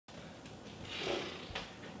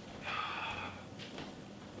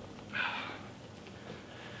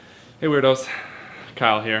Hey weirdos,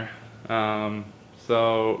 Kyle here.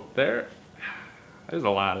 So there's a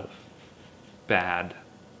lot of bad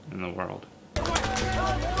in the world.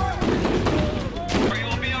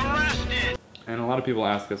 And a lot of people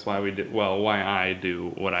ask us why I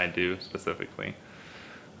do what I do specifically.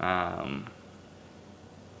 Why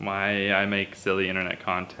I make silly internet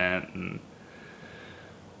content and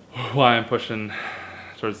why I'm pushing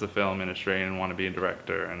towards the film industry and want to be a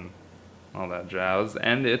director and all that jazz.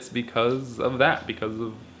 And it's because of that, because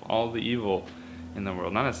of all the evil in the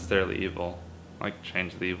world. Not necessarily evil, I like to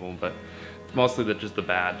change the evil, but it's mostly just the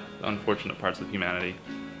bad, unfortunate parts of humanity.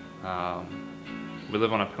 We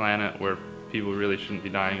live on a planet where people really shouldn't be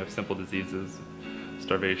dying of simple diseases,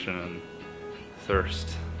 starvation and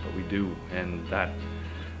thirst, but we do, and that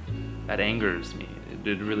angers me.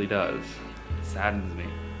 It really does. It saddens me.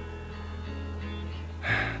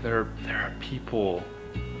 There are people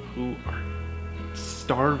who are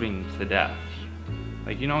starving to death.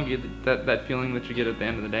 Like, you don't get that feeling that you get at the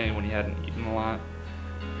end of the day when you hadn't eaten a lot?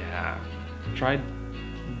 Yeah. Try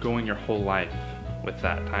going your whole life with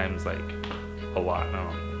that times like a lot. I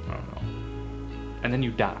don't know. And then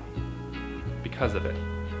you die because of it.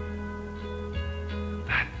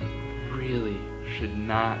 That really should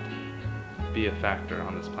not be a factor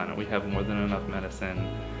on this planet. We have more than enough medicine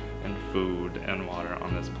and food and water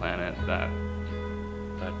on this planet that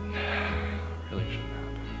really shouldn't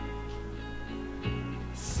happen.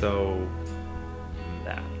 So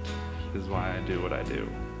that is why I do what I do.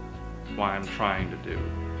 Why I'm trying to do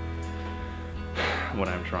what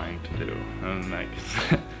I'm trying to do. And like,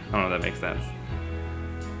 I don't know if that makes sense.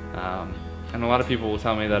 And a lot of people will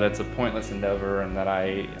tell me that it's a pointless endeavor and that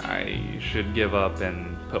I should give up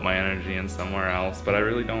and put my energy in somewhere else, but I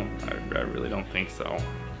really don't think so.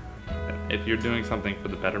 If you're doing something for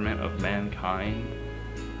the betterment of mankind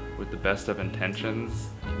with the best of intentions,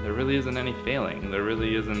 there really isn't any failing. There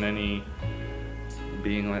really isn't any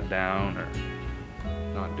being let down or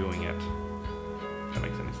not doing it, if that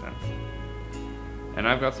makes any sense. And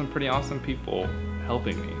I've got some pretty awesome people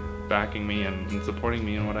helping me, backing me, and supporting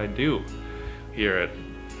me in what I do here at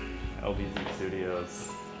LVZ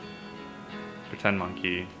Studios,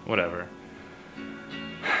 PretendMonkey, whatever.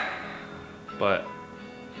 But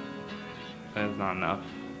that is not enough.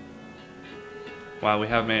 While we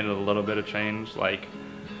have made a little bit of change, like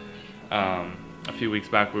a few weeks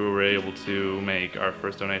back we were able to make our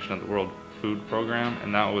first donation at the World Food Program,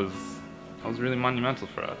 and that was really monumental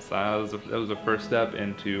for us. That was the first step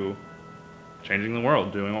into changing the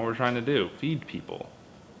world, doing what we're trying to do, feed people.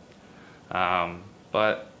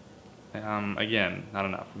 But again, not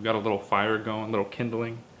enough. We've got a little fire going, a little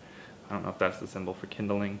kindling. I don't know if that's the symbol for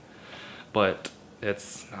kindling, but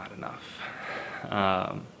it's not enough.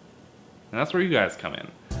 And that's where you guys come in.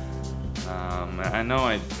 I know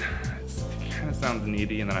it kind of sounds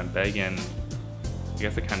needy and that I'm begging. I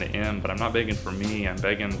guess I kind of am, but I'm not begging for me. I'm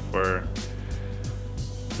begging for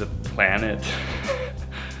the planet.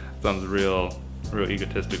 Sounds real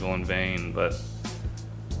egotistical and vain, but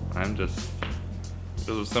I'm just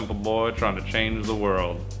a simple boy trying to change the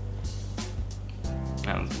world.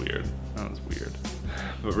 That was weird.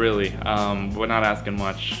 But really, we're not asking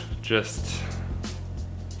much. Just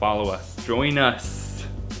follow us. Join us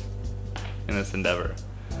in this endeavor.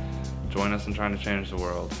 Join us in trying to change the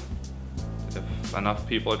world. If enough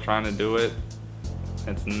people are trying to do it,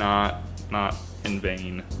 it's not in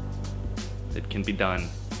vain. It can be done.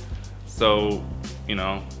 So,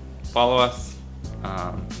 follow us,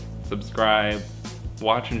 subscribe,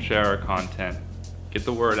 watch and share our content, get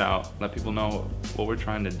the word out, let people know what we're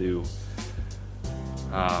trying to do.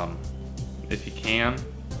 If you can,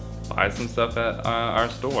 buy some stuff at our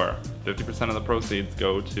store. 50% of the proceeds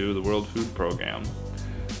go to the World Food Program.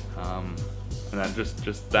 And that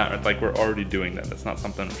just that, like, we're already doing that. That's not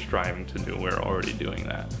something we're striving to do, we're already doing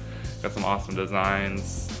that. Got some awesome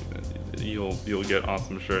designs, you'll get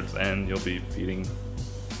awesome shirts, and you'll be feeding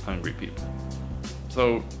hungry people.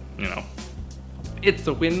 So, it's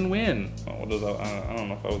a win-win. Oh, what is that? I don't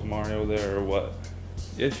know if I was Mario there or what.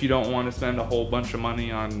 If you don't want to spend a whole bunch of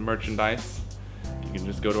money on merchandise, you can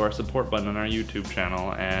just go to our support button on our YouTube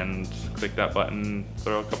channel and click that button,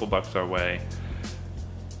 throw a couple bucks our way,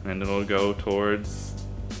 and it'll go towards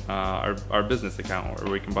our business account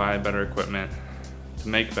where we can buy better equipment to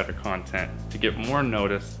make better content, to get more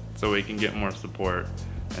noticed so we can get more support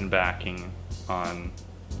and backing on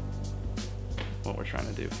what we're trying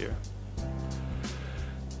to do here.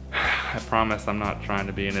 I promise I'm not trying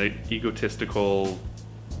to be an egotistical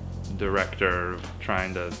director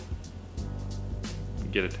trying to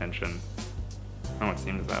get attention. I know it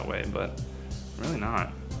seems that way, but I'm really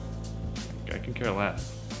not. I can care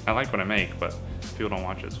less. I like what I make, but if people don't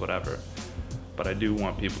watch it, it's whatever. But I do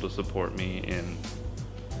want people to support me in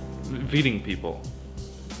feeding people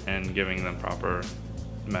and giving them proper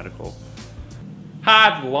medical.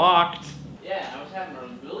 Ha, it's locked! Yeah, I was having a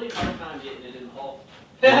really hard time getting it in the hole.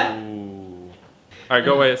 Ooh. Alright,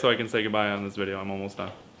 go away so I can say goodbye on this video. I'm almost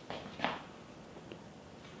done.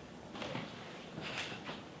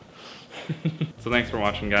 So thanks for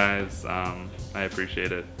watching, guys. I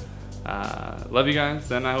appreciate it. Love you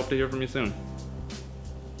guys, and I hope to hear from you soon.